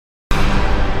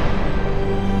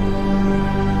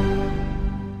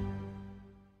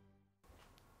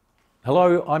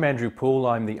Hello, I'm Andrew Poole.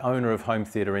 I'm the owner of Home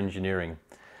Theatre Engineering.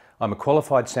 I'm a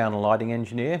qualified sound and lighting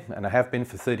engineer, and I have been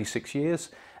for 36 years,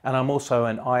 and I'm also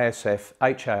an ISF,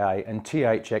 HAA and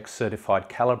THX certified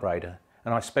calibrator,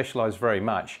 and I specialise very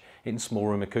much in small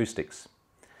room acoustics.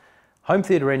 Home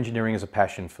theatre engineering is a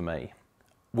passion for me.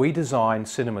 We design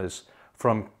cinemas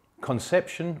from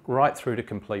conception right through to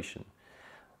completion.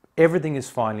 Everything is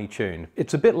finely tuned.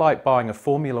 It's a bit like buying a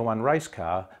Formula One race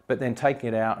car, but then taking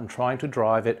it out and trying to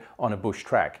drive it on a bush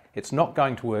track. It's not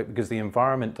going to work because the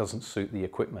environment doesn't suit the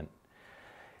equipment.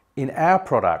 In our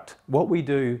product, what we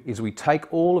do is we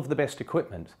take all of the best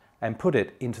equipment and put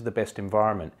it into the best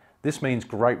environment. This means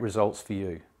great results for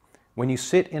you. When you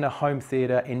sit in a home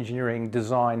theatre engineering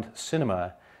designed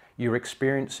cinema, you're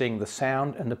experiencing the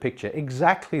sound and the picture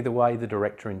exactly the way the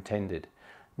director intended.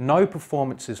 No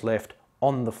performance is left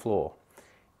on the floor.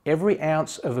 Every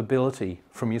ounce of ability,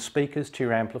 from your speakers to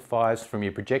your amplifiers, from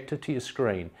your projector to your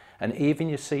screen, and even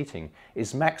your seating,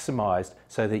 is maximised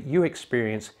so that you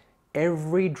experience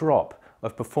every drop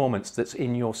of performance that's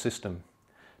in your system.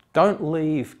 Don't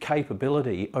leave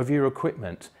capability of your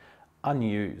equipment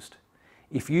unused.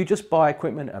 If you just buy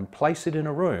equipment and place it in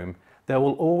a room, there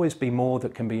will always be more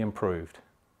that can be improved.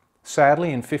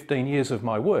 Sadly, in 15 years of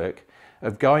my work,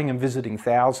 of going and visiting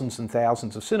thousands and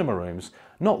thousands of cinema rooms,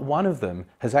 not one of them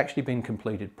has actually been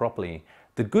completed properly.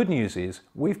 The good news is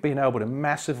we've been able to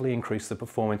massively increase the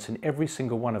performance in every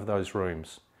single one of those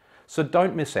rooms. So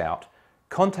don't miss out.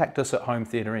 Contact us at Home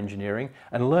Theatre Engineering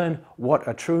and learn what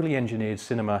a truly engineered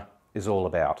cinema is all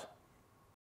about.